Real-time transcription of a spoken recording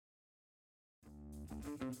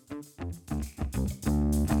Welcome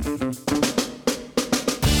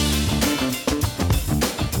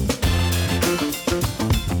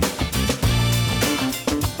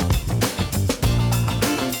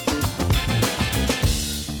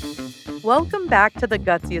back to the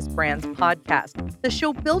Gutsiest Brands podcast, the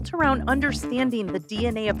show built around understanding the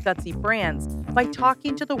DNA of gutsy brands by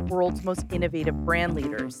talking to the world's most innovative brand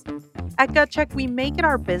leaders. At GutCheck, we make it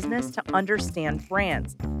our business to understand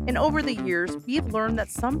brands, and over the years, we've learned that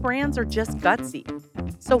some brands are just gutsy.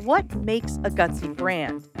 So what makes a gutsy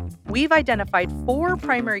brand? We've identified 4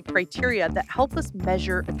 primary criteria that help us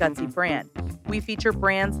measure a gutsy brand. We feature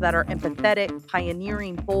brands that are empathetic,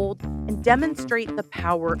 pioneering, bold, and demonstrate the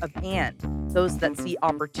power of and, those that see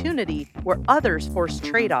opportunity where others force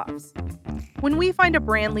trade-offs. When we find a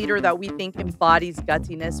brand leader that we think embodies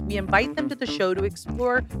gutsiness, we invite them to the show to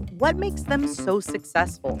explore what makes them so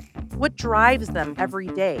successful, what drives them every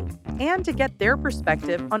day, and to get their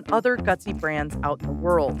perspective on other gutsy brands out in the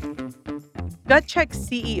world. GutCheck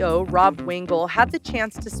CEO Rob Wingle had the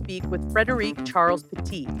chance to speak with Frédéric-Charles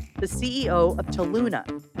Petit, the CEO of Taluna.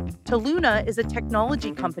 Taluna is a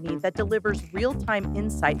technology company that delivers real-time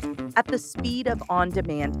insights at the speed of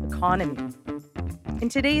on-demand economy. In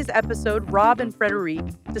today's episode, Rob and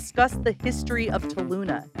Frédéric discuss the history of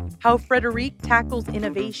Taluna, how Frédéric tackles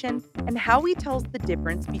innovation, and how he tells the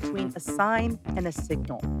difference between a sign and a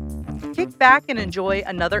signal. Kick back and enjoy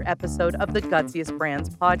another episode of the Gutsiest Brands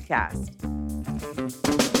podcast.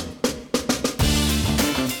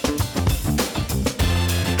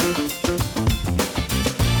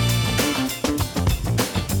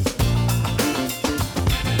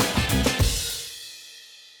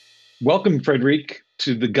 Welcome, Frédéric,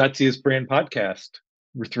 to the Gutsiest Brand podcast.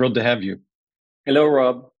 We're thrilled to have you. Hello,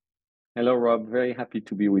 Rob. Very happy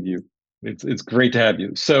to be with you. It's great to have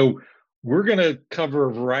you. So we're going to cover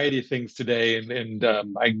a variety of things today, and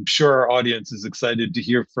I'm sure our audience is excited to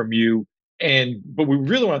hear from you. But we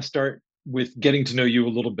really want to start with getting to know you a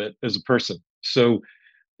little bit as a person. So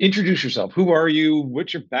introduce yourself. Who are you?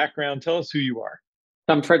 What's your background? Tell us who you are.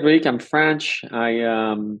 I'm Frédéric. I'm French. I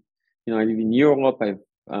live in Europe. I've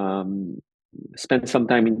spent some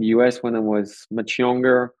time in the US when I was much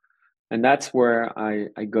younger, and that's where I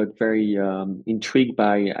got very intrigued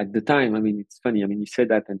by at the time. I mean, it's funny. I mean, you said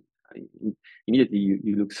that, and immediately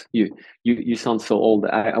you sound so old.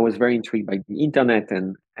 I was very intrigued by the internet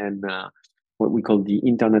and what we call the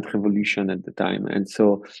internet revolution at the time. And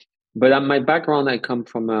so, but my background, I come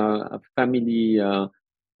from a family.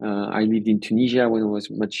 I lived in Tunisia when I was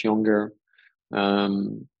much younger.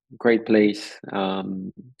 Great place. My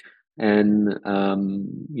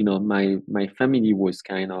family was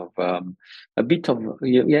kind of a bit of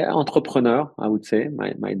entrepreneur, I would say.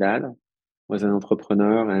 My dad was an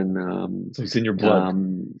entrepreneur, and so it's in your blood.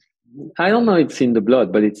 I don't know, it's in the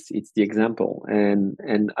blood, but it's the example,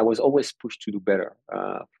 and I was always pushed to do better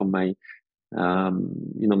from my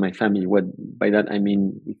my family. What by that I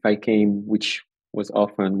mean, if I came, which was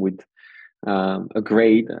often with a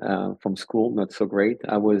grade from school, not so great,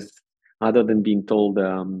 I was, rather than being told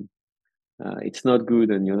it's not good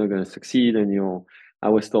and you're not going to succeed, and I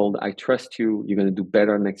was told, I trust you, you're going to do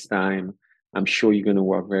better next time, I'm sure you're going to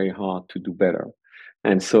work very hard to do better.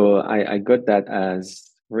 And so I got that as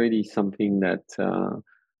really something that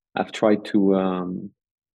I've tried to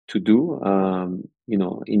do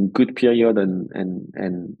in good period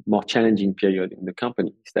and more challenging period in the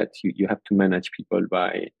company, is that you have to manage people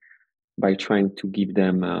by trying to give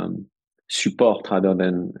them support rather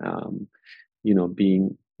than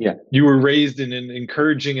being. Yeah, you were raised in an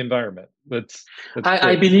encouraging environment.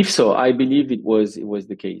 I believe so. I believe it was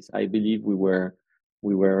the case. I believe we were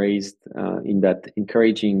raised in that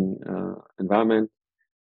encouraging environment.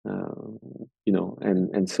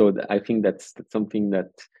 And so I think that's something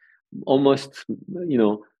that almost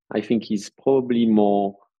I think is probably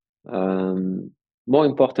more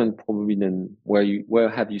important probably than where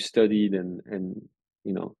have you studied and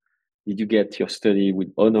did you get your study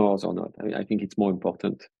with honors or not? I think it's more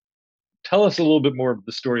important. Tell us a little bit more of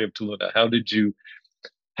the story of Taluna. How did you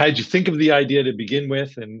think of the idea to begin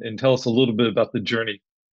with, and tell us a little bit about the journey?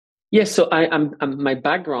 Yes, so I'm my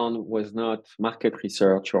background was not market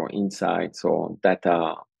research or insights or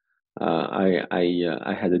data.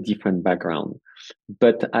 I had a different background,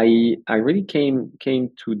 but I really came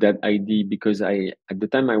to that idea because at the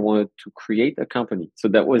time I wanted to create a company. So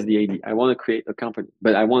that was the idea. I want to create a company,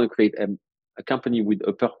 but I want to create a company with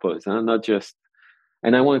a purpose, not just.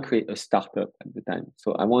 And I want to create a startup at the time.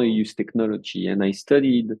 So I want to use technology, and I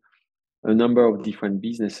studied a number of different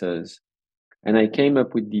businesses, and I came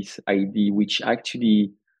up with this idea, which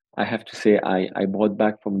actually I have to say I brought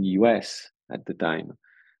back from the US at the time.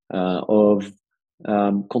 of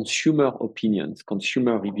consumer opinions,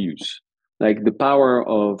 consumer reviews, like the power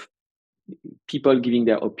of people giving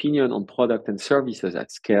their opinion on product and services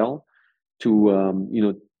at scale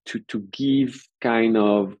to to give kind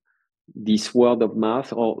of this word of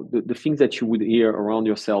mouth or the things that you would hear around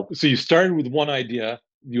yourself. So you started with one idea.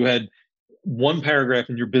 You had one paragraph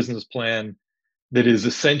in your business plan that is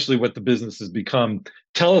essentially what the business has become.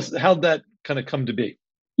 Tell us how that kind of come to be.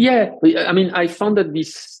 Yeah, I mean, I founded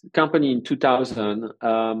this company in 2000.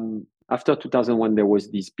 After 2001, there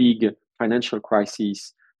was this big financial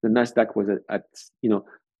crisis. The Nasdaq was at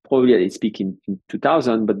probably at its peak in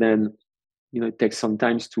 2000, but then it takes some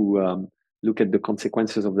time to look at the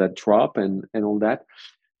consequences of that drop and all that.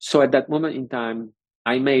 So at that moment in time,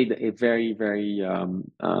 I made a very, very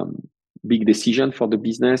big decision for the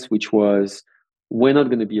business, which was we're not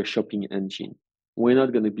going to be a shopping engine. We're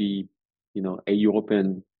not going to be, a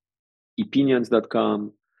European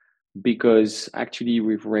opinions.com, because actually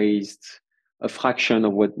we've raised a fraction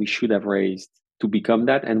of what we should have raised to become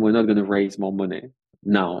that. And we're not going to raise more money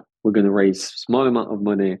now. We're going to raise small amount of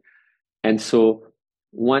money. And so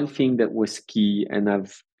one thing that was key, and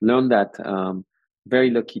I've learned that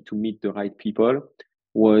very lucky to meet the right people,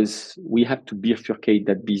 was we have to bifurcate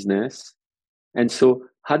that business. And so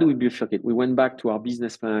how do we bifurcate? We went back to our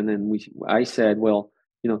business plan and I said, well,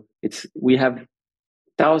 we have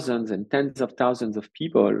thousands and tens of thousands of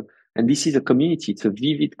people, and this is a community. It's a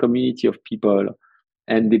vivid community of people,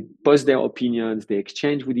 and they post their opinions, they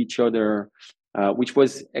exchange with each other, which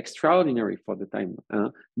was extraordinary for the time.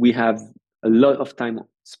 We have a lot of time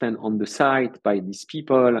spent on the site by these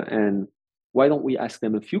people, and why don't we ask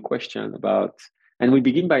them a few questions and we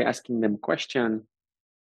begin by asking them questions,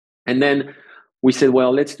 and then we said,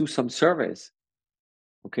 well, let's do some surveys.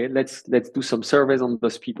 Okay, let's do some surveys on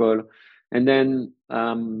those people. And then,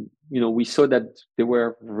 we saw that they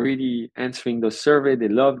were really answering the survey. They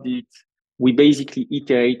loved it. We basically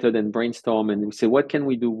iterated and brainstormed, and we said, what can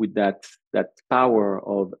we do with that power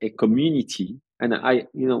of a community? And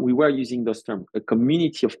we were using those terms, a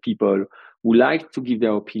community of people who like to give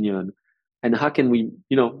their opinion. And how can we,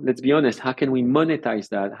 let's be honest, how can we monetize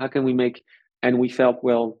that? How can we and we felt,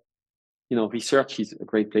 well, research is a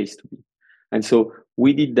great place to be. And so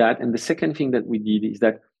we did that. And the second thing that we did is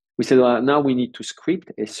that we said, well, now we need to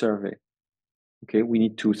script a survey. Okay, we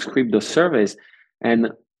need to script those surveys.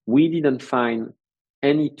 And we didn't find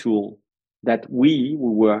any tool that we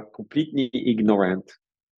were completely ignorant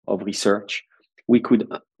of research, we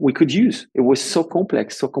could use. It was so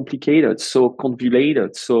complex, so complicated, so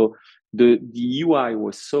convoluted. So the UI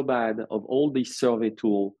was so bad of all these survey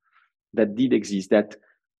tools that did exist that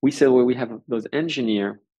we said, well, we have those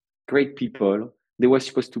engineers, great people. They were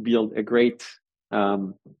supposed to build a great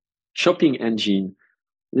shopping engine.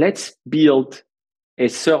 Let's build a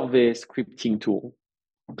survey scripting tool.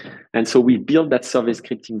 And so we built that survey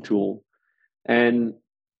scripting tool. And,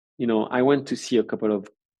 I went to see a couple of,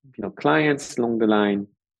 clients along the line.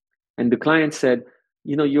 And the client said,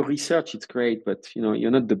 your research is great, but,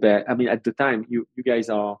 you're not the best. I mean, at the time, you guys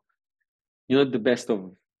are, you're not the best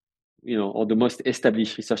of, or the most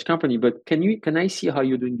established research company, but can I see how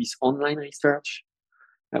you're doing this online research?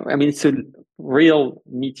 I mean, it's a real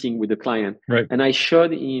meeting with the client. Right. And I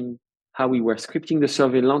showed him how we were scripting the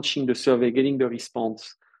survey, launching the survey, getting the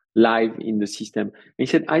response live in the system. And he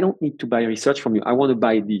said, I don't need to buy research from you. I want to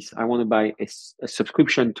buy this. I want to buy a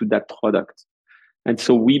subscription to that product. And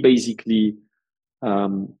so we basically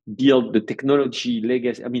built the technology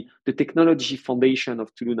legacy. I mean, the technology foundation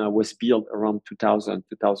of Tuluna was built around 2000,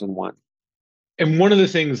 2001. And one of the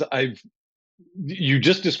things you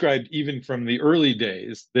just described, even from the early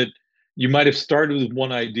days, that you might have started with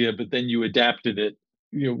one idea, but then you adapted it.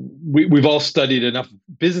 We've all studied enough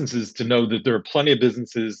businesses to know that there are plenty of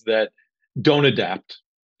businesses that don't adapt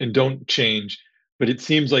and don't change. But it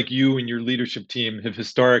seems like you and your leadership team have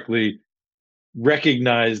historically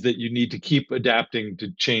recognized that you need to keep adapting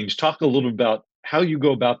to change. Talk a little about how you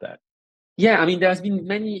go about that. Yeah, I mean, there's been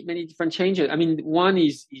many, many different changes. I mean, one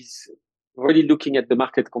is really looking at the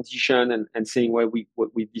market condition and saying, well, what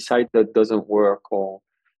we decide that doesn't work, or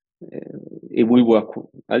it will work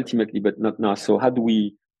ultimately, but not now. So how do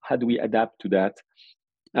we adapt to that?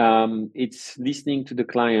 It's listening to the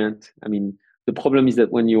client. I mean, the problem is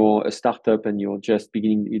that when you're a startup and you're just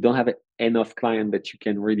beginning, you don't have enough client that you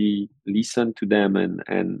can really listen to them.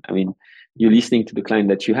 And I mean, you're listening to the client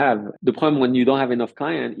that you have. The problem when you don't have enough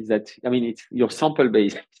client is that, I mean, it's your sample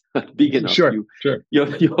base is not big enough. Sure.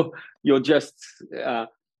 You're just,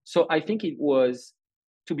 so I think it was,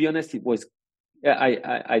 to be honest, it was,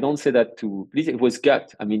 I don't say that to please, it was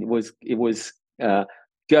gut. I mean, it was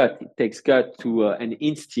gut. It takes gut to an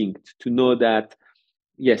instinct to know that,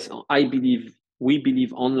 yes, we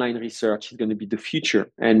believe online research is going to be the future.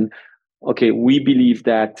 And okay, we believe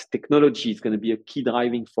that technology is going to be a key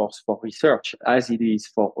driving force for research as it is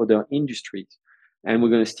for other industries. And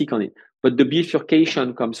we're going to stick on it. But the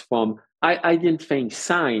bifurcation comes from identifying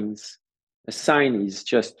signs. A sign is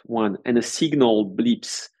just one, and a signal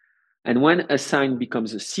bleeps. And when a sign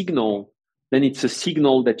becomes a signal, then it's a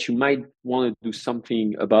signal that you might want to do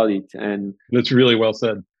something about it. And that's really well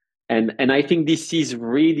said. And I think this is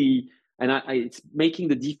really, and it's making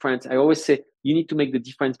the difference. I always say you need to make the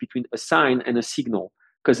difference between a sign and a signal,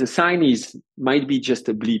 because a sign might be just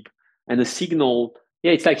a bleep, and a signal,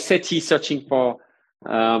 yeah, it's like SETI searching for,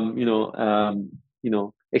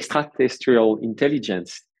 extraterrestrial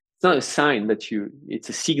intelligence. It's not a sign it's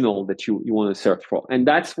a signal that you want to search for. And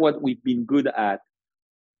that's what we've been good at,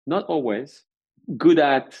 not always, good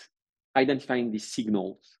at identifying these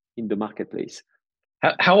signals in the marketplace.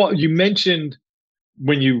 How you mentioned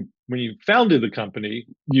when you founded the company,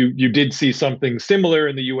 you did see something similar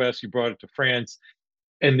in the US, you brought it to France,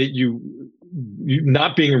 and that you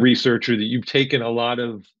not being a researcher, that you've taken a lot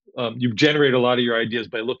of, you've generated a lot of your ideas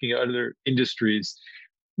by looking at other industries.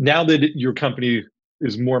 Now that your company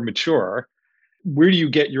is more mature, where do you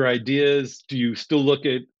get your ideas? Do you still look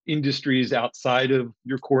at industries outside of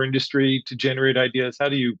your core industry to generate ideas? How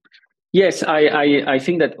do you? Yes, I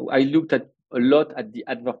think that I looked at a lot at the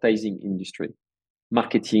advertising industry,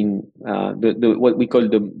 marketing, the what we call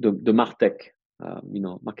the MarTech,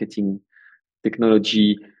 marketing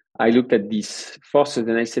technology. I looked at these forces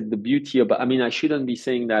and I said the beauty about, I shouldn't be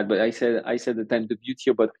saying that, but I said at the time, the beauty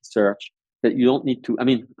about research, that you don't need to,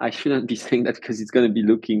 I shouldn't be saying that because it's going to be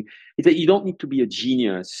looking, it's that you don't need to be a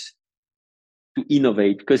genius to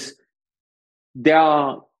innovate, because there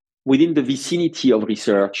are, within the vicinity of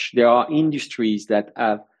research, there are industries that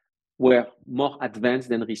were more advanced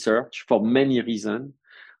than research for many reasons,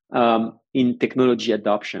 in technology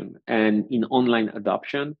adoption and in online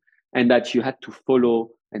adoption, and that you had to follow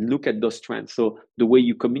and look at those trends. So the way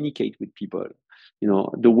you communicate with people,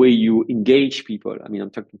 the way you engage people. I'm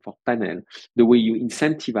talking for panel, the way you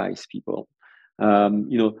incentivize people,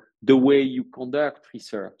 the way you conduct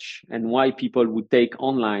research, and why people would take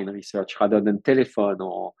online research rather than telephone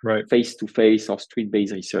or face-to-face or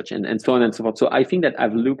street-based research, and so on and so forth. So I think that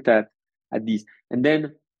I've looked at these, and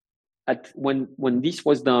then when this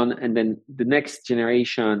was done, and then the next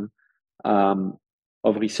generation of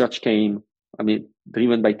research came,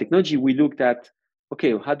 driven by technology, we looked at,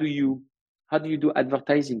 okay, how do you do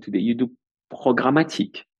advertising today? You do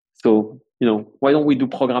programmatic. So, why don't we do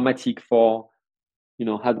programmatic for,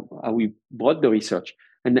 how we brought the research,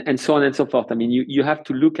 and so on and so forth. You have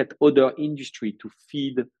to look at other industry to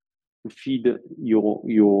feed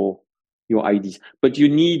your ideas, but you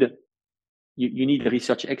need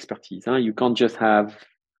research expertise. You can't just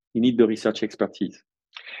you need the research expertise.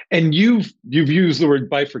 And you've used the word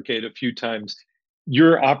bifurcate a few times.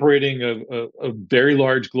 You're operating a very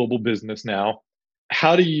large global business now.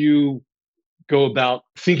 How do you go about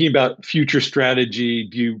thinking about future strategy?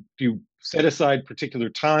 Do you set aside particular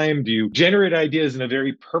time? Do you generate ideas in a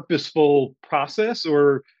very purposeful process,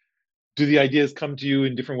 or do the ideas come to you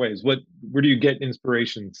in different ways? Where do you get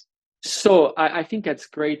inspirations? So I think that's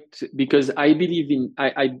great, because I believe in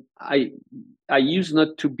I used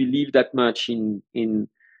not to believe that much in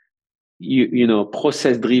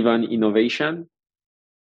process driven innovation,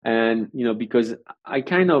 and because I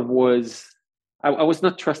kind of was I was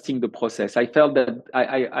not trusting the process. I felt that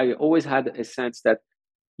I always had a sense that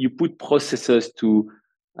you put processes to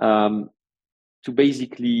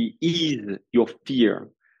basically ease your fear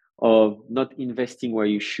of not investing where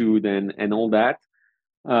you should, and all that.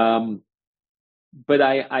 But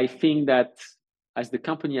I think that as the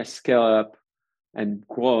company has scaled up and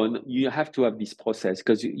grown, you have to have this process,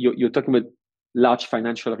 because you're talking about large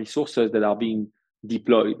financial resources that are being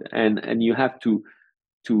deployed, and you have to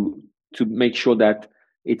make sure that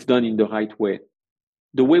it's done in the right way.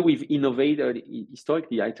 The way we've innovated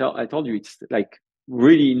historically, I told you, it's like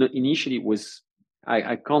really initially it was,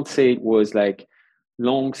 I can't say it was like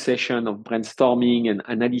long session of brainstorming and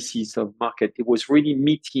analysis of market. It was really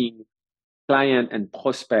meeting client and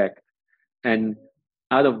prospect, and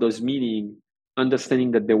out of those meetings,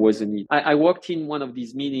 understanding that there was a need. I walked in one of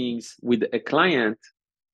these meetings with a client,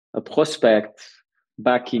 a prospect,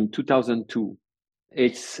 back in 2002.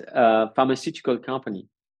 It's a pharmaceutical company,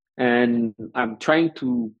 and I'm trying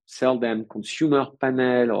to sell them consumer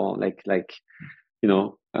panel, or not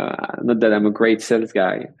that I'm a great sales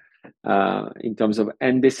guy in terms of,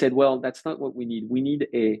 and they said, well, that's not what we need.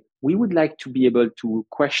 We would like to be able to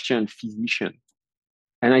question physicians.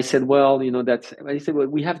 And I said, well, I said, well,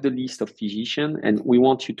 we have the list of physicians and we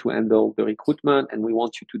want you to handle the recruitment and we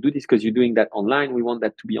want you to do this because you're doing that online. We want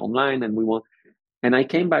that to be online and I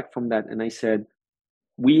came back from that and I said,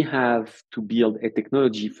 we have to build a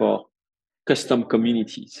technology for custom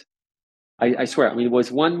communities. I swear, I mean, it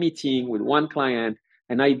was one meeting with one client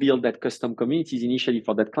and I built that custom communities initially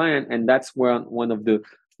for that client. And that's one of the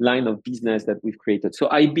line of business that we've created. So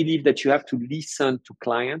I believe that you have to listen to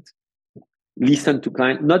client,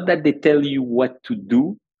 not that they tell you what to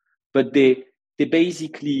do, but they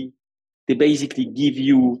basically give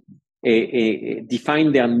you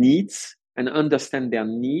define their needs and understand their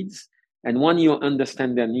needs. And when you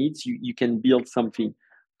understand their needs, you can build something.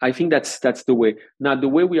 I think that's the way. Now, the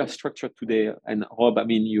way we are structured today, and Rob, I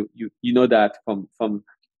mean, you know that from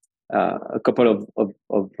a couple of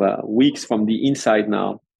weeks from the inside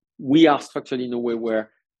now, we are structured in a way where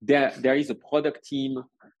there is a product team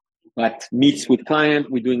that meets with clients.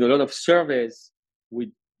 We're doing a lot of surveys with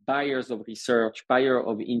buyers of research, buyer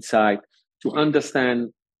of insight to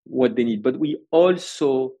understand what they need. But we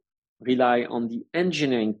also rely on the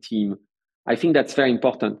engineering team. I think that's very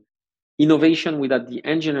important. Innovation without the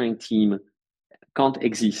engineering team can't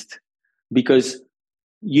exist because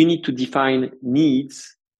you need to define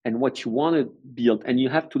needs and what you want to build. And you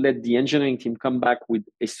have to let the engineering team come back with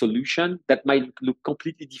a solution that might look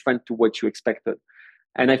completely different to what you expected.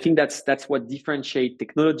 And I think that's what differentiates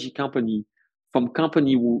technology company from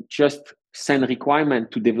company who just send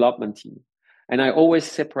requirement to development team. And I always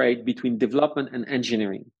separate between development and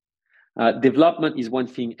engineering. Development is one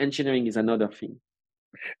thing, engineering is another thing.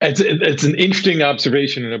 It's an interesting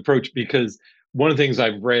observation and approach because one of the things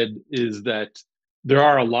I've read is that there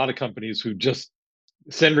are a lot of companies who just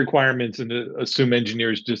send requirements and assume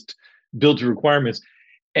engineers just build to requirements.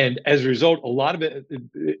 And as a result, a lot of it,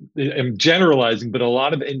 I'm generalizing, but a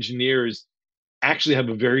lot of engineers actually have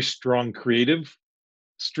a very strong creative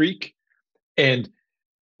streak. And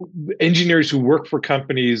engineers who work for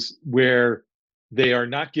companies where they are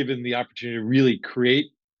not given the opportunity to really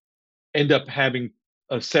create end up having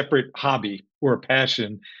a separate hobby or a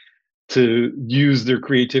passion to use their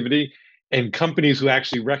creativity. And companies who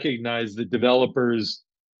actually recognize that developers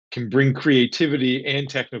can bring creativity and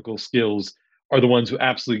technical skills are the ones who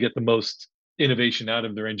absolutely get the most innovation out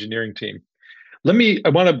of their engineering team. I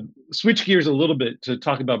want to switch gears a little bit to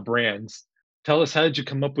talk about brands. Tell us, how did you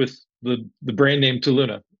come up with the brand name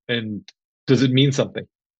Tuluna, and does it mean something?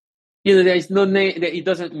 There is no name. It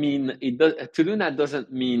doesn't mean Tuluna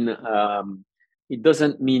doesn't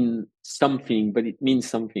mean something, but it means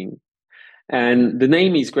something. And the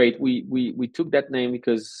name is great. We took that name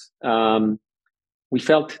because we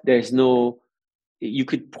felt you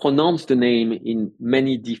could pronounce the name in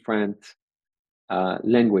many different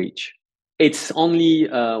language. It's only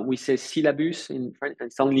we say syllabus in French.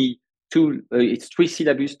 It's only it's 3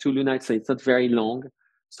 syllabus, Tuluna, so it's not very long,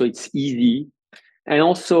 so it's easy. And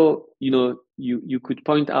also, you could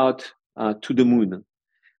point out to the moon.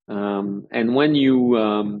 And when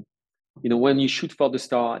when you shoot for the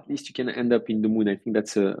star, at least you can end up in the moon. I think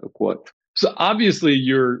that's a quote. So obviously,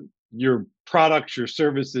 your products, your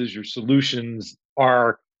services, your solutions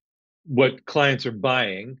are what clients are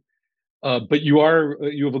buying, but you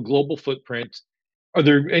have a global footprint. Are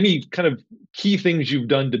there any kind of key things you've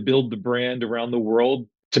done to build the brand around the world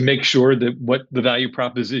to make sure that what the value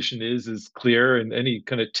proposition is clear, and any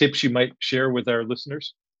kind of tips you might share with our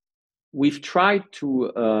listeners? We've tried to,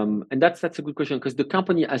 and that's a good question, because the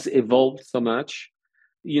company has evolved so much.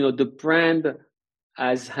 The brand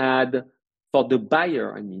has had for the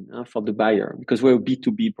buyer, because we're a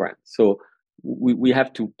B2B brand. So we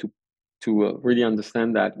have to really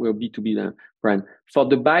understand that we're a B2B brand. For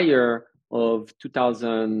the buyer of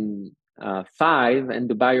 2005 and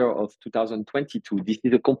the buyer of 2022, this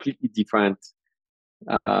is a completely different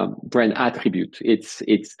brand attribute. It's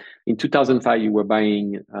in 2005 you were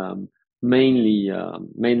buying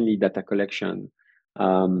mainly data collection.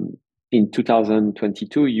 In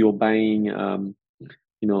 2022 you're buying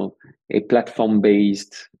a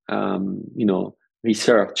platform-based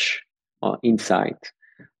research or insight.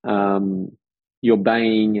 You're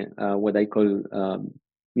buying what I call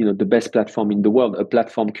the best platform in the world, a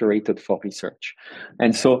platform curated for research.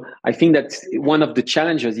 And so I think that one of the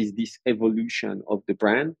challenges is this evolution of the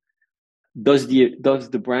brand. Does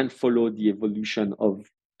the brand follow the evolution of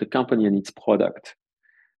the company and its product?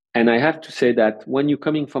 And I have to say that when you're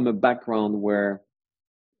coming from a background where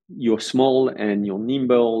you're small and you're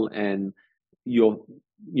nimble and your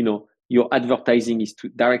advertising is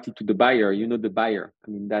directly to the buyer, the buyer.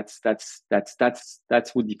 I mean, that's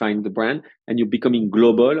what defines the brand. And you're becoming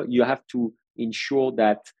global. You have to ensure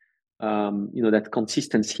that that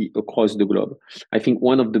consistency across the globe. I think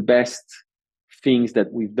one of the best things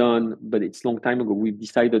that we've done, but it's a long time ago, we've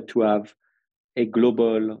decided to have a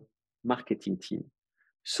global marketing team.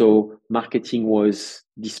 So marketing was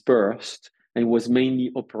dispersed and was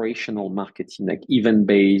mainly operational marketing, like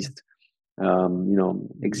event-based,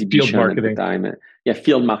 exhibition Field marketing. at the time.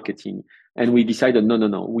 Field marketing. And we decided,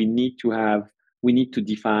 no, we need to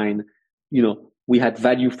define, we had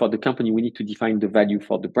value for the company. We need to define the value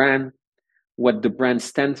for the brand, what the brand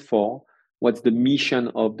stands for, what's the mission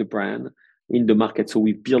of the brand in the market. So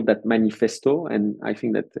we built that manifesto, and I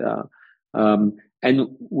think that, and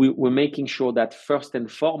we're making sure that first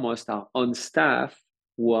and foremost, our own staff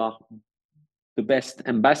who are the best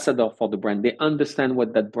ambassador for the brand, they understand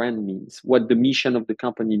what that brand means, what the mission of the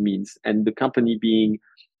company means, and the company being,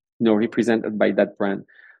 represented by that brand.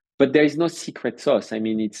 But there is no secret sauce. I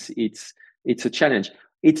mean, it's a challenge.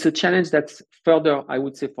 It's a challenge that's further, I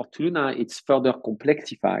would say, for Tuluna, it's further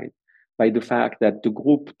complexified by the fact that the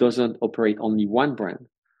group doesn't operate only one brand.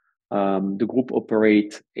 The group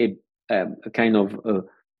operates a kind of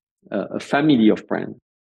a family of brands.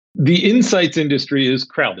 The insights industry is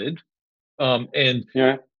crowded. And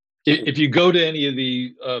if you go to any of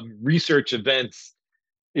the research events,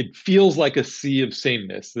 it feels like a sea of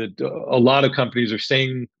sameness, that a lot of companies are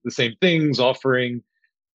saying the same things, offering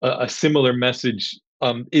a similar message.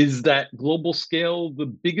 Is that global scale the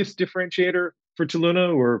biggest differentiator for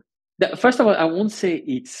Tuluna, or? First of all, I won't say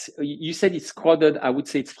you said it's crowded. I would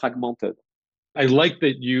say it's fragmented. I like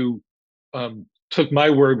that you took my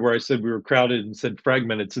word where I said we were crowded and said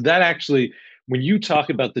fragmented. So that actually, when you talk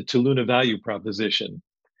about the Tuluna value proposition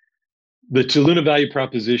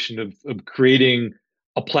of creating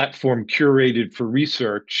a platform curated for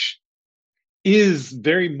research is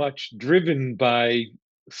very much driven by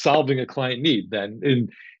solving a client need. Then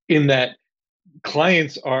in that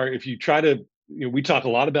clients are, if you try to, we talk a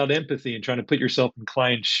lot about empathy and trying to put yourself in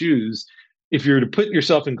client shoes. If you're to put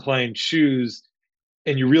yourself in client shoes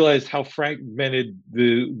and you realize how fragmented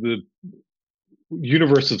the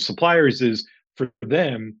universe of suppliers is for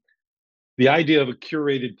them, the idea of a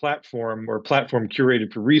curated platform or a platform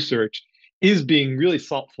curated for research is being really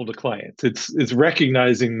thoughtful to clients. It's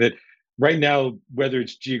recognizing that right now, whether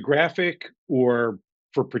it's geographic or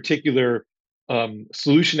for particular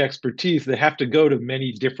solution expertise, they have to go to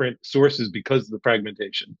many different sources because of the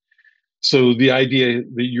fragmentation. So the idea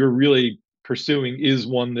that you're really pursuing is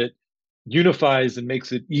one that unifies and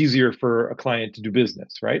makes it easier for a client to do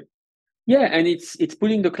business, right? Yeah, and it's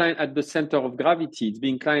putting the client at the center of gravity. It's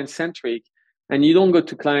being client-centric, and you don't go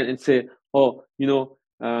to client and say, "Oh,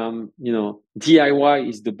 DIY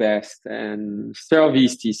is the best, and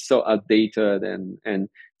service is so outdated," and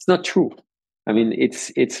it's not true. I mean,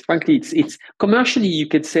 it's frankly, it's commercially you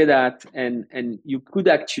could say that, and you could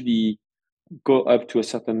actually go up to a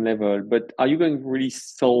certain level, but are you going to really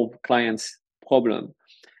solve clients' problem?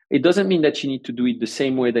 It doesn't mean that you need to do it the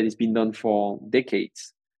same way that it's been done for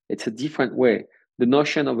decades. It's a different way. The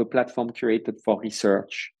notion of a platform curated for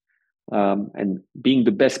research and being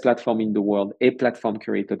the best platform in the world, a platform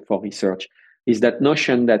curated for research, is that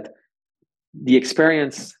notion that the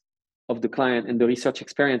experience of the client and the research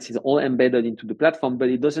experience is all embedded into the platform, but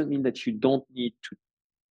it doesn't mean that you don't need to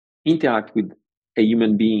interact with a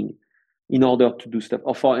human being in order to do stuff,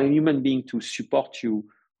 or for a human being to support you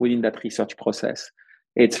within that research process.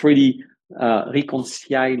 It's really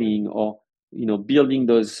reconciling or building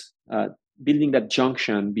that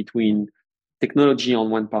junction between technology on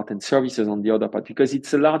one part and services on the other part, because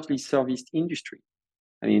it's a largely service industry.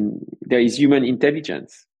 I mean, there is human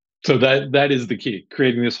intelligence. So that is the key,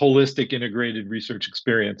 creating this holistic, integrated research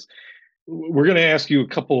experience. We're going to ask you a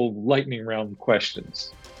couple lightning round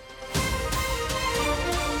questions.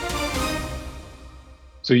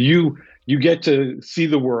 So you get to see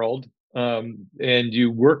the world, and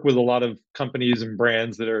you work with a lot of companies and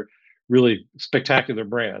brands that are really spectacular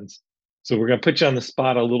brands. So we're going to put you on the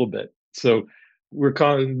spot a little bit. So we're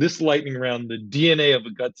calling this lightning round the DNA of a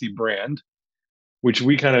gutsy brand, which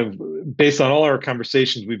we kind of, based on all our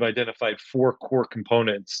conversations, we've identified 4 core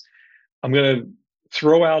components. I'm going to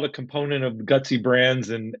throw out a component of gutsy brands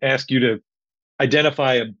and ask you to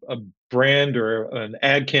identify a brand or an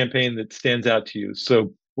ad campaign that stands out to you.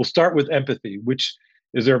 So we'll start with empathy.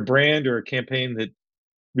 Is there a brand or a campaign that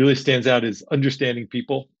really stands out as understanding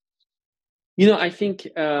people? I think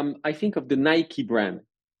of the Nike brand.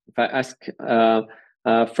 If I ask,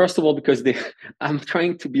 first of all, because I'm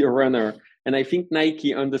trying to be a runner, and I think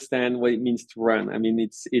Nike understand what it means to run. I mean,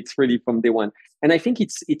 it's really from day one, and I think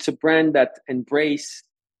it's a brand that embrace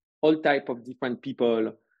all type of different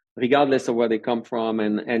people regardless of where they come from,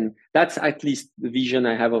 and that's at least the vision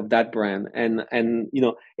I have of that brand. And and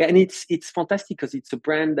it's fantastic because it's a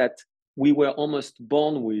brand that we were almost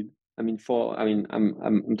born with. I'm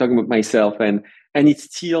talking about myself, and it's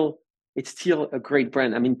still a great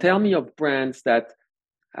brand. I mean, tell me of brands that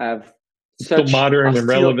have Still modern and still,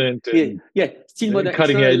 relevant and still modern.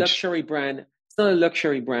 cutting It's not edge. a luxury brand. It's not a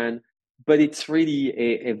luxury brand, but it's really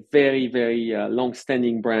a very, very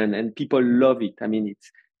long-standing brand, and people love it. I mean,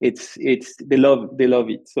 it's they love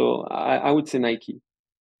it. So I would say Nike.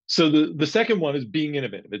 So the second one is being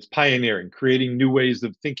innovative. It's pioneering, creating new ways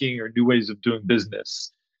of thinking or new ways of doing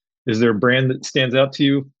business. Is there a brand that stands out to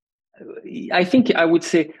you? I think I would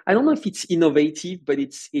say, I don't know if it's innovative, but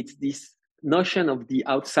it's this notion of the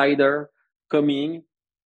outsider coming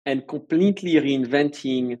and completely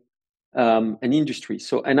reinventing an industry.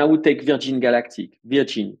 So, and I would take Virgin,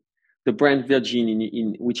 the brand Virgin,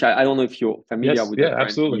 in which I don't know if you're familiar with that brand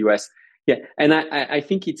absolutely. in the US. Yeah, and I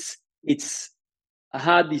think it's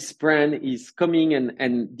how this brand is coming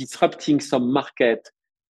and disrupting some market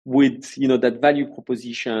with that value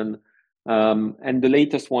proposition. And the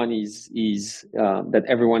latest one is that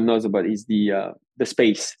everyone knows about is the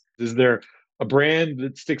space. Is there a brand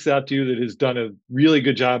that sticks out to you that has done a really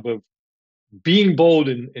good job of being bold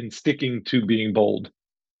and sticking to being bold?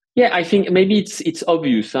 Yeah, I think maybe it's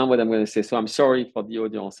obvious what I'm going to say. So I'm sorry for the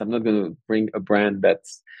audience. I'm not going to bring a brand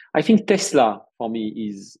that's. I think Tesla for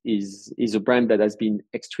me is a brand that has been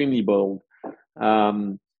extremely bold.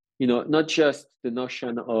 Not just the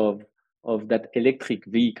notion of that electric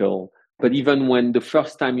vehicle, but even when the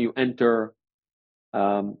first time you enter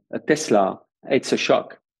a Tesla, it's a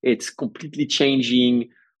shock. It's completely changing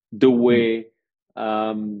the way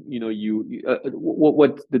what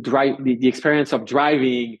the experience of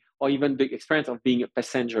driving, or even the experience of being a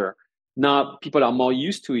passenger. Now people are more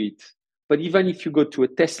used to it. But even if you go to a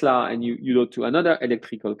Tesla and you go to another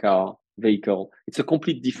electrical vehicle, it's a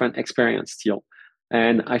complete different experience still.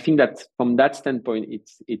 And I think that from that standpoint,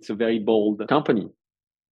 it's a very bold company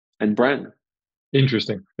and brand.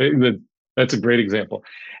 Interesting. That's a great example.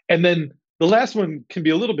 And then the last one can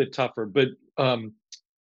be a little bit tougher, but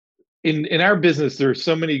in our business, there are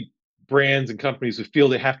so many brands and companies who feel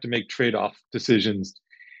they have to make trade-off decisions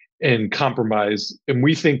and compromise. And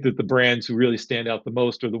we think that the brands who really stand out the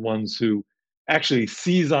most are the ones who actually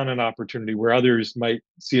seize on an opportunity where others might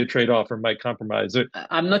see a trade-off or might compromise.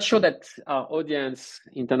 I'm not sure that our audience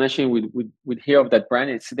internationally would hear of that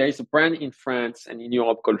brand. There is a brand in France and in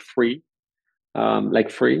Europe called Free,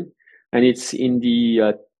 Free, and it's in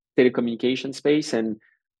the telecommunication space. And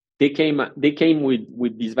they came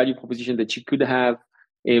with this value proposition that you could have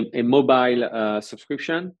a mobile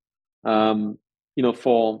subscription, for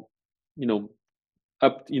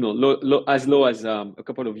up as low as a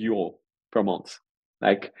couple of euro per month,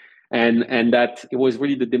 and that it was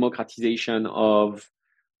really the democratization of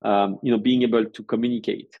being able to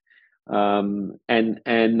communicate, and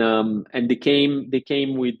they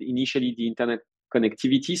came with initially the internet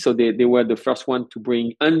connectivity. So they were the first one to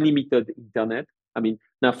bring unlimited internet. I mean,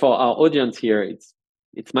 now for our audience here, it's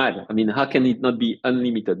mad. I mean, how can it not be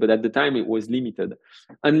unlimited? But at the time it was limited,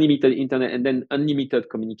 unlimited internet, and then unlimited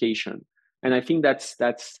communication. And I think that's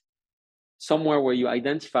somewhere where you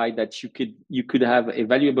identify that you could have a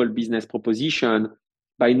valuable business proposition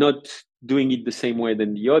by not doing it the same way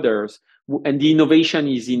than the others. And the innovation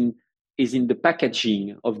is in the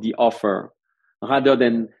packaging of the offer rather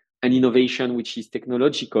than an innovation which is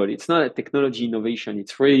technological. It's not a technology innovation.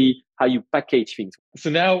 It's really how you package things.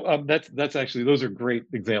 So now that's actually, those are great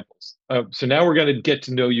examples. So now we're going to get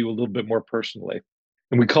to know you a little bit more personally.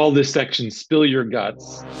 And we call this section Spill Your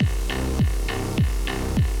Guts.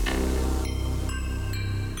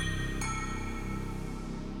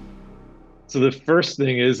 So the first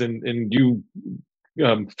thing is, and you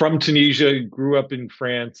from Tunisia, grew up in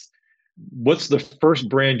France. What's the first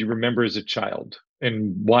brand you remember as a child,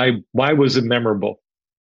 and why was it memorable?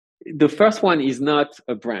 The first one is not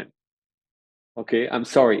a brand. Okay, I'm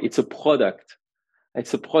sorry. It's a product.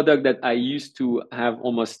 It's a product that I used to have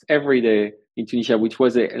almost every day in Tunisia, which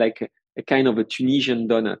was a kind of a Tunisian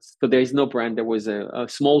donuts. So there is no brand. There was a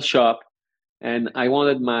small shop, and I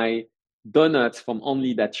wanted my donuts from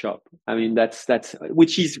only that shop. I mean, that's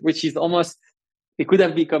which is almost, it could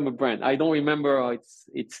have become a brand. I don't remember how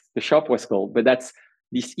it's the shop was called, but that's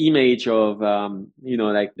this image of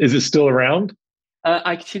Is it still around?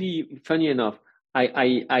 Actually, funny enough,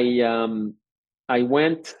 I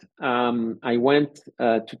went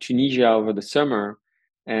to Tunisia over the summer,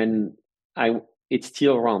 and it's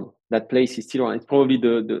still around. That place is still around. It's probably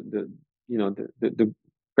the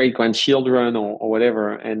great grandchildren or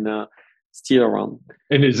whatever, and still around.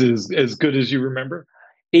 And is it as good as you remember?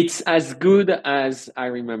 It's as good as I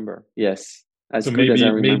remember. Yes, as So good as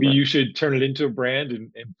I maybe remember. you should turn it into a brand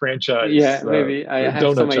and franchise Yeah, maybe I have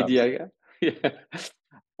some donut shops. idea. Yeah.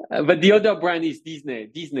 But the other brand is Disney.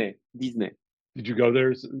 Disney. Did you go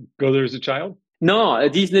there as a child? No,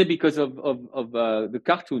 Disney because of the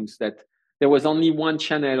cartoons. That there was only one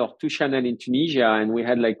channel or two channel in Tunisia, and we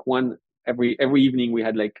had like one every evening. We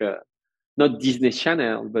had like not Disney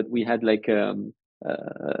Channel, but we had like a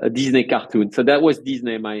Disney cartoon. So that was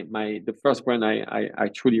Disney. The first brand I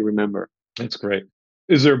truly remember. That's great.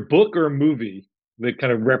 Is there a book or a movie that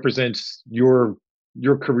kind of represents your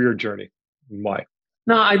career journey and why?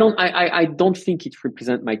 No, I don't. I don't think it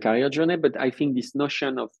represents my career journey, but I think this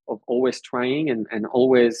notion of always trying and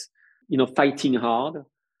always, fighting hard.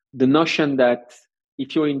 The notion that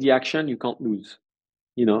if you're in the action, you can't lose.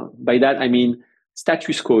 By that I mean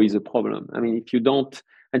status quo is a problem. I mean, if you don't,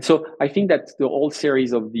 and so I think that the whole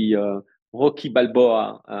series of the Rocky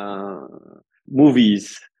Balboa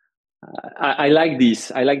movies. I like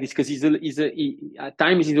this. I like this because at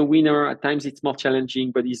times he's a winner. At times it's more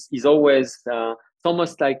challenging, but he's always. It's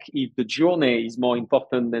almost like if the journey is more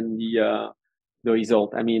important than the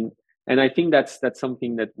result. I mean, and I think that's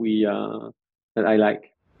something that that I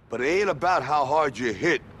like. But it ain't about how hard you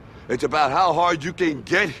hit. It's about how hard you can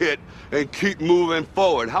get hit and keep moving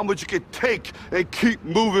forward. How much you can take and keep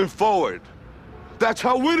moving forward. That's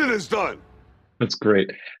how winning is done. That's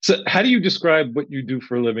great. So how do you describe what you do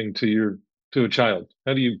for a living to a child?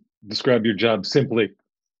 How do you describe your job simply?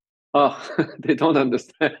 Oh, they don't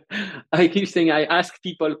understand. I keep saying I ask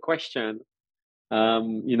people questions,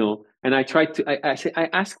 and I try to. I say I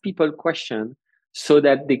ask people questions so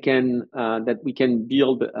that they can that we can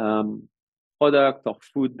build product or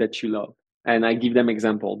food that you love, and I give them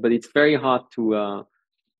example. But it's very hard to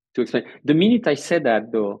explain. The minute I said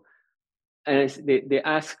that, though, and they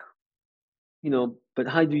ask, but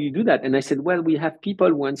how do you do that? And I said, well, we have people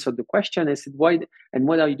who answer the question. I said, why? And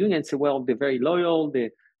what are you doing? And I said, well, they're very loyal.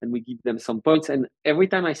 And we give them some points. And every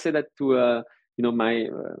time I say that to, my,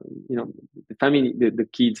 the family, the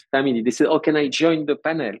kids' family, they said, oh, can I join the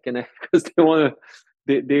panel? Can I? Because they want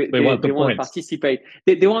to, they want to participate.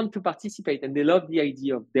 They want to participate, and they love the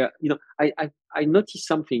idea of their. I noticed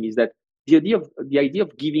something is that the idea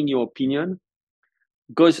of giving your opinion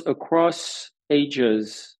goes across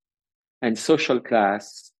ages and social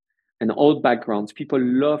class and all backgrounds. People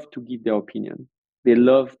love to give their opinion. They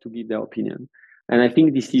love to give their opinion. And I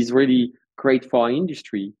think this is really great for our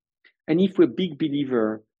industry. And if we're a big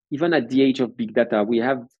believer, even at the age of big data, we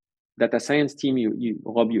have data science team.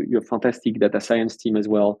 Rob, you're a fantastic data science team as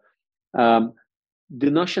well. The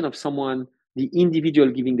notion of the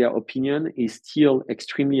individual giving their opinion is still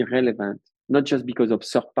extremely relevant, not just because of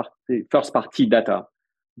first party data,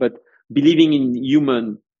 but believing in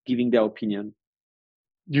human giving their opinion.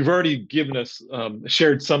 You've already given us,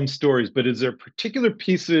 shared some stories, but is there a particular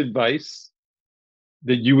piece of advice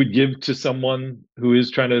that you would give to someone who is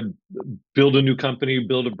trying to build a new company,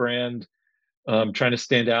 build a brand, trying to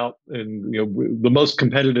stand out in the most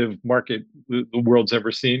competitive market the world's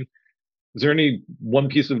ever seen? Is there any one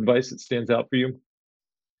piece of advice that stands out for you?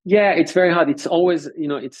 Yeah, it's very hard. It's always,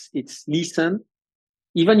 it's listen,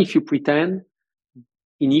 even if you pretend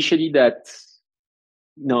initially that,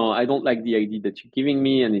 no, I don't like the idea that you're giving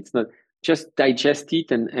me, and it's not. Just digest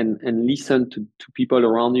it and listen to people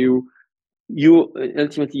around you. You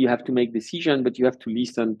ultimately you have to make decision, but you have to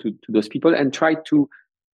listen to those people and try to.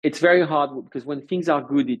 It's very hard because when things are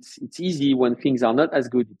good, it's easy. When things are not as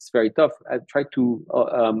good, it's very tough. I try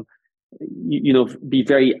to be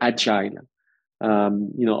very agile,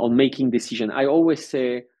 on making decision. I always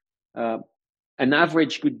say an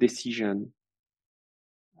average good decision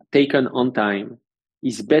taken on time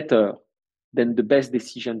is better than the best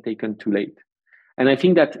decision taken too late. And I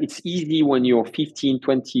think that it's easy when you're 15,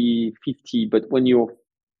 20, 50, but when you're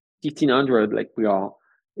 1500, like we are,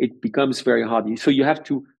 it becomes very hard. So you have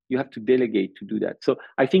to delegate to do that. So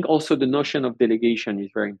I think also the notion of delegation is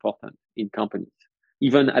very important in companies,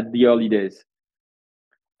 even at the early days.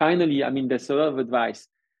 Finally, I mean, there's a lot of advice.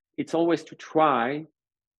 It's always to try,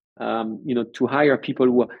 to hire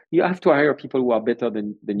people you have to hire people who are better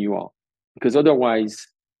than you are, because otherwise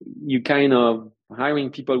you kind of hiring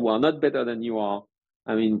people who are not better than you are.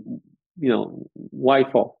 I mean, why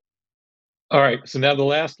for? All right. So now the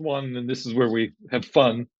last one, and this is where we have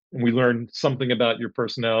fun and we learn something about your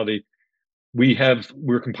personality.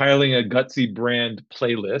 We're compiling a Gutsy brand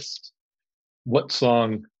playlist. What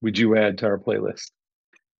song would you add to our playlist?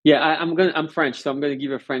 Yeah, I'm French, so I'm gonna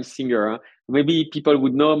give a French singer. Maybe people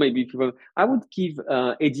would know. I would give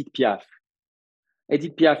Edith Piaf.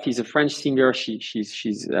 Edith Piaf is a French singer. She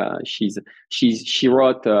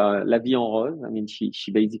wrote La Vie en Rose. I mean,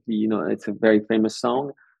 she basically, you know, it's a very famous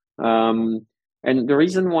song. And the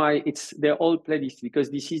reason why they're all playlists, because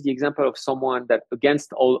this is the example of someone that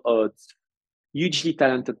against all odds, hugely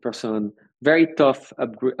talented person, very tough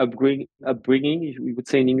upbringing, we would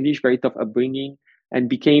say in English, very tough upbringing, and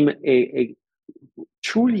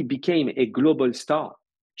truly became a global star.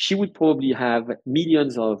 She would probably have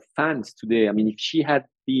millions of fans today. I mean, if she had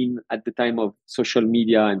been at the time of social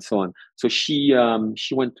media and so on. So she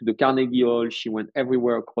went to the Carnegie Hall. She went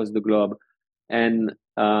everywhere across the globe, and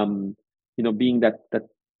you know, being that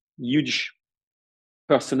huge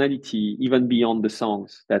personality, even beyond the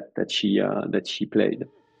songs that she played.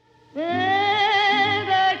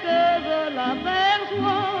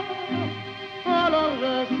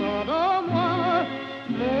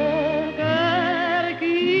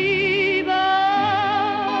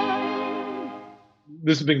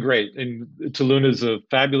 This has been great, and Toluna is a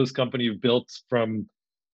fabulous company you've built from,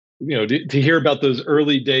 you know, to hear about those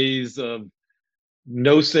early days of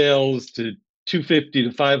no sales to 250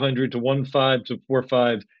 to 500 to 1.5 to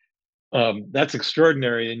 4.5. That's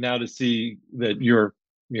extraordinary, and now to see that you're,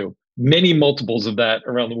 you know, many multiples of that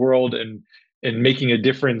around the world, and making a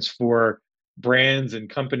difference for brands and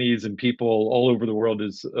companies and people all over the world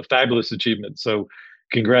is a fabulous achievement. So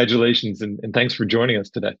congratulations, and thanks for joining us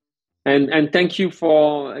today. And thank you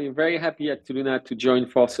for, I'm very happy at Toluna to join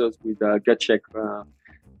forces with GutCheck.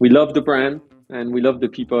 We love the brand, and we love the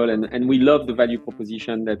people, and we love the value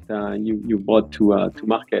proposition that you brought to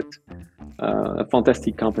market. A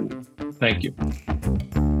fantastic company. Thank you.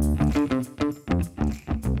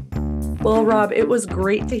 Well, Rob, it was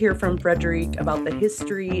great to hear from Frédéric about the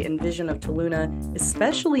history and vision of Toluna,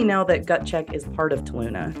 especially now that GutCheck is part of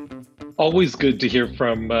Toluna. Always good to hear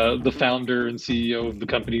from the founder and CEO of the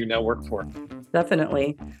company you now work for.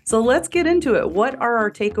 Definitely. So let's get into it. What are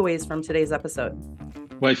our takeaways from today's episode?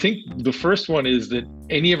 Well, I think the first one is that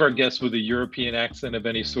any of our guests with a European accent of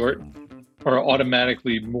any sort are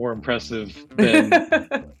automatically more impressive than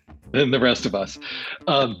the rest of us.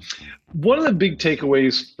 One of the big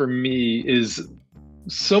takeaways for me is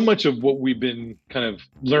so much of what we've been kind of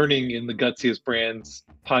learning in the Gutsiest Brands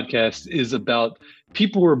podcast is about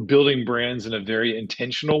people who are building brands in a very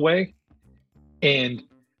intentional way. And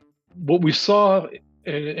what we saw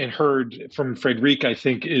and heard from Frédéric, I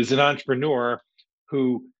think, is an entrepreneur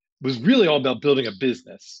who was really all about building a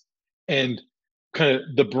business. And kind of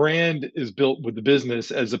the brand is built with the business,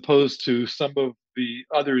 as opposed to some of the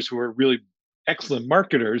others who are really excellent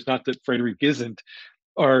marketers, not that Frédéric isn't,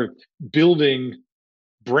 are building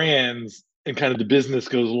brands and kind of the business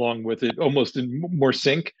goes along with it, almost in more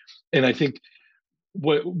sync. And I think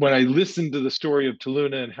when I listened to the story of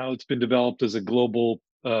Toluna and how it's been developed as a global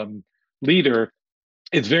leader,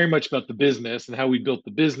 it's very much about the business and how we built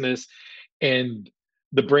the business, and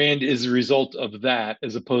the brand is a result of that,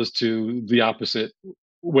 as opposed to the opposite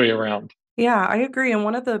way around. Yeah, I agree. And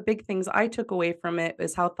one of the big things I took away from it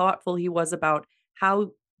is how thoughtful he was about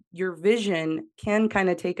how your vision can kind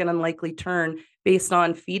of take an unlikely turn based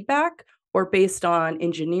on feedback or based on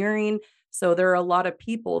engineering. So there are a lot of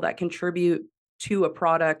people that contribute to a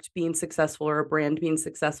product being successful or a brand being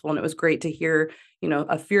successful. And it was great to hear, you know,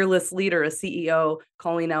 a fearless leader, a CEO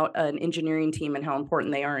calling out an engineering team and how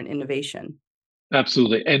important they are in innovation.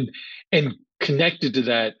 Absolutely. And connected to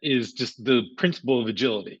that is just the principle of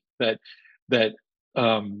agility that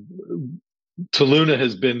Toluna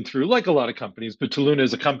has been through, like a lot of companies, but Toluna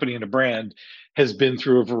as a company and a brand has been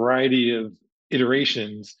through a variety of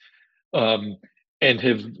iterations, and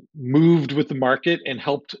have moved with the market and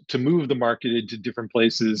helped to move the market into different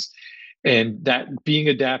places. And that being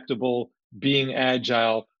adaptable, being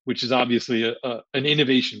agile, which is obviously an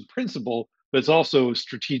innovation principle, but it's also a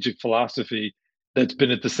strategic philosophy that's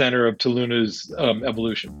been at the center of Toluna's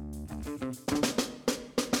evolution.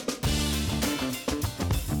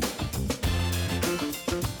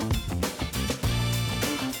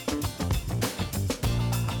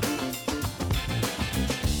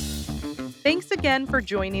 Thanks again for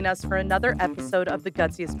joining us for another episode of the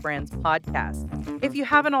Gutsiest Brands podcast. If you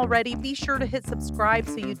haven't already, be sure to hit subscribe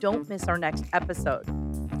so you don't miss our next episode.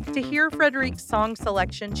 To hear Frédéric's song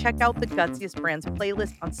selection, check out the Gutsiest Brands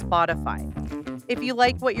playlist on Spotify. If you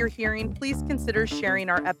like what you're hearing, please consider sharing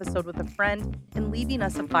our episode with a friend and leaving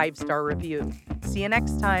us a 5-star review. See you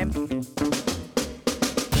next time.